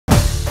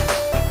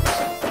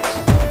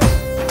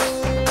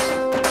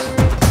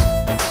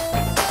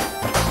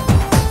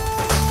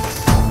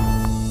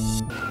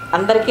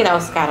అందరికీ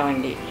నమస్కారం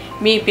అండి.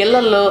 మీ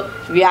పిల్లల్లో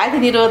వ్యాధి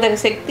నిరోధక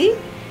శక్తి,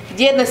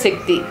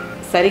 జీర్ణశక్తి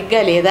సరిగ్గా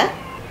లేదా?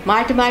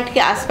 మాటి మాటికి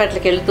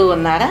హాస్పిటల్కి వెళ్తూ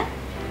ఉన్నారా?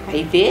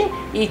 అయితే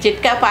ఈ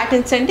చిట్కా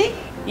పాటించండి.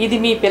 ఇది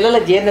మీ పిల్లల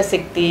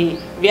జీర్ణశక్తి,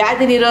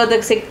 వ్యాధి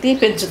నిరోధక శక్తి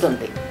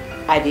పెంచుతుంది.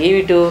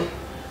 అదేమిటో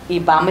ఈ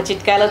బామ్మ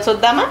చిట్కాలో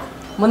చూద్దామా?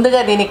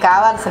 ముందుగా దీనికి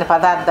కావాల్సిన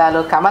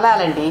పదార్థాలు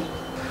కమలాలండి.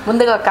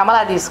 ముందుగా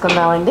కమలా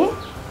తీసుకుందామండి.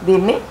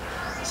 దీన్ని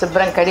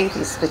శుభ్రం కడిగి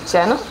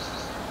తీసుకొచ్చాను.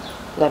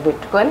 ఇలా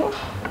పెట్టుకొని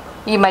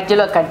ఈ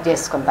మధ్యలో కట్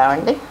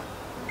చేసుకుందామండి.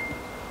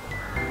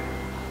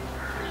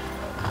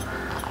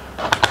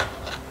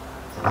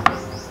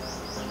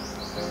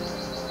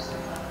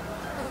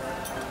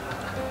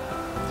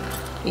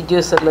 ఈ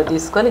జ్యూసర్లో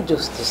తీసుకొని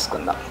జ్యూస్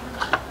తీసుకుందాం.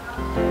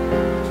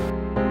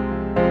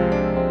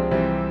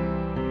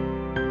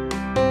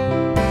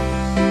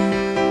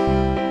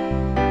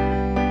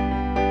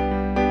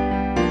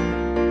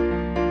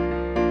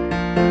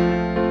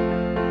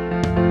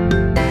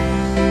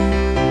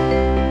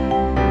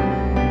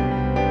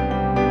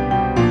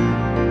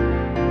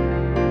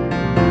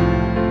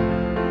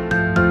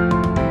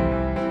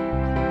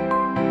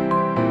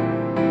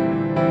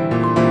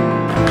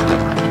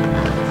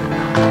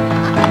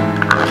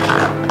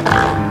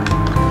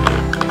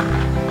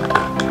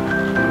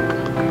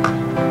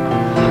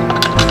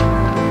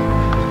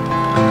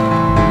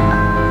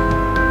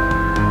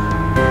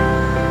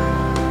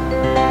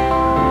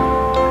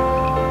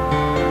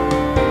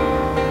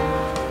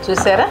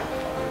 చూసారా,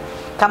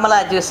 కమలా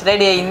జ్యూస్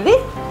రెడీ అయింది.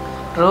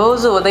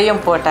 రోజు ఉదయం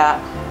పూట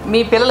మీ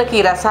పిల్లలకి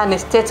ఈ రసాన్ని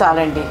ఇస్తే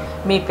చాలండి.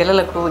 మీ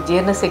పిల్లలకు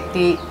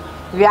జీర్ణశక్తి,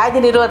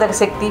 వ్యాధి నిరోధక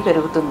శక్తి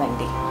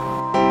పెరుగుతుందండి.